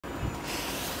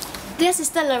Dear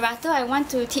Sister Lorato, I want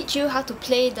to teach you how to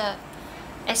play the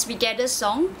As We Gather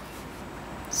song.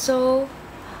 So,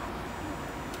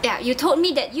 yeah, you told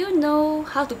me that you know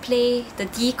how to play the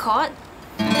D chord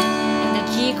and the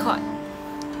G chord.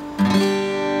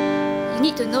 You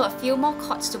need to know a few more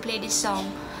chords to play this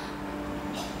song.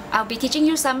 I'll be teaching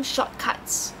you some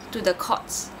shortcuts to the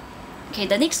chords. Okay,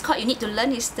 the next chord you need to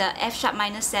learn is the F sharp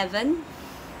minor 7.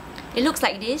 It looks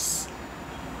like this.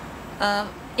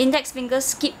 Index finger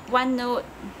skip one note,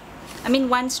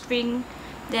 one string,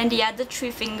 then the other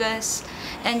 3 fingers,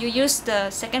 and you use the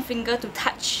second finger to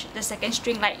touch the second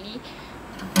string lightly.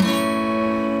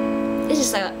 This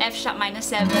is a F sharp minor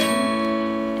 7,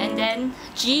 and then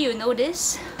G, you know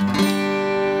this.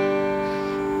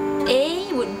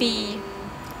 A would be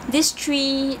these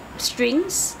 3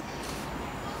 strings,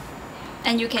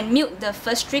 and you can mute the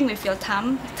first string with your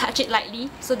thumb, touch it lightly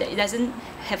so that it doesn't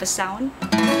have a sound.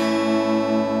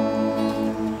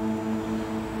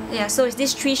 Yeah, so it's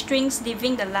these 3 strings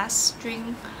leaving the last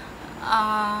string.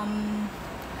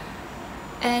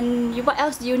 And what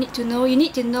else do you need to know? You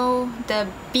need to know the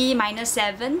B minor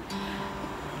 7.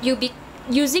 You'll be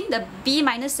using the B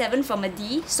minor 7 from a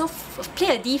D. So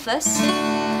play a D first,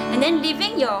 and then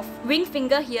leaving your ring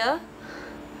finger here,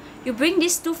 you bring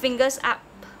these 2 fingers up.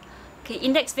 Okay,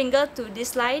 index finger to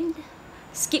this line,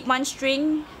 skip 1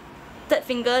 string, third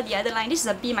finger the other line. This is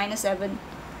a B minor 7.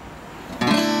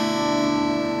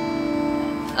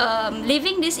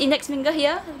 Leaving this index finger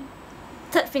here,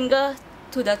 third finger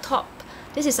to the top.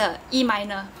 This is a E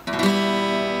minor.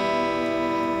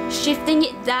 Shifting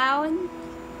it down,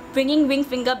 bringing ring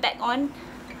finger back on,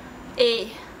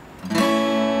 A.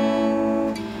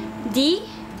 D,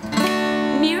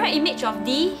 mirror image of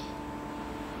D,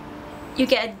 you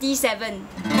get a D7.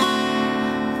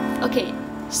 Okay,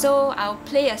 so I'll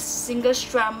play a single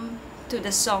strum to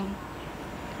the song.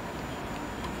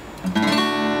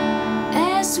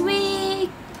 As we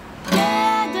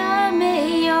gather,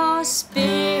 may your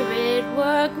spirit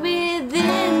work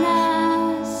within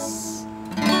us.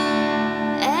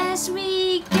 As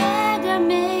we gather,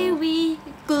 may we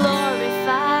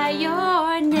glorify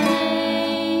your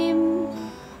name.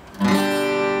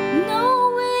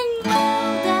 Knowing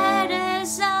well that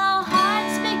as our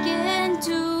hearts begin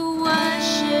to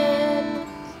worship,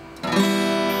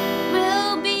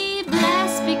 we'll be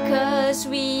blessed because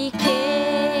we came.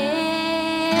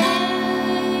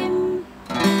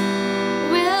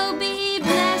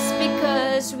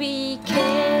 We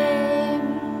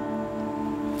came.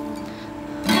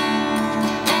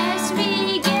 As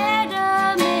we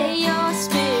gather, may your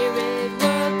spirit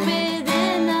work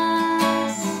within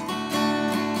us.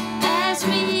 As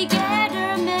we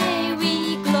gather, may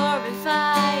we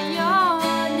glorify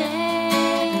your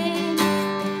name.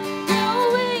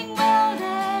 Knowing well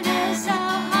that as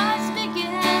our hearts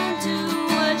begin to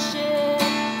worship,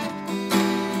 we'll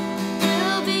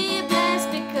be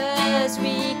blessed because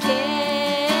we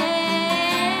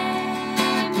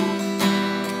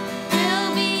came.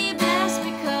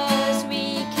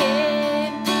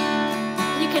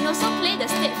 The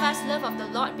steadfast love of the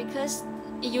Lord, because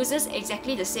it uses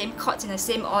exactly the same chords in the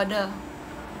same order.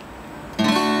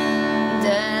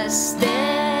 The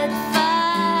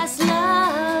steadfast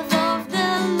love of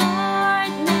the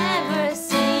Lord never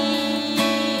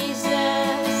ceases.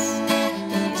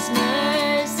 His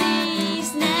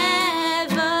mercies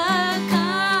never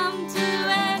come to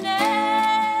an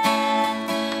end.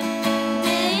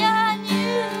 They are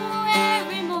new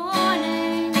every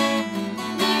morning.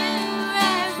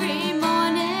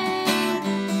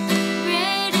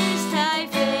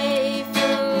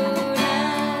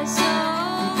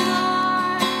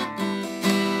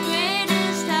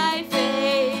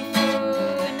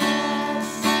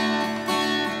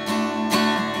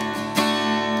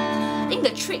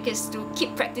 The trick is to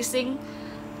keep practicing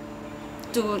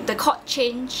to the chord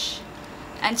change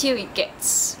until it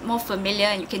gets more familiar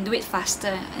and you can do it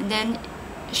faster, and then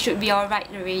it should be alright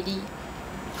already.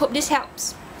 Hope this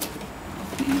helps.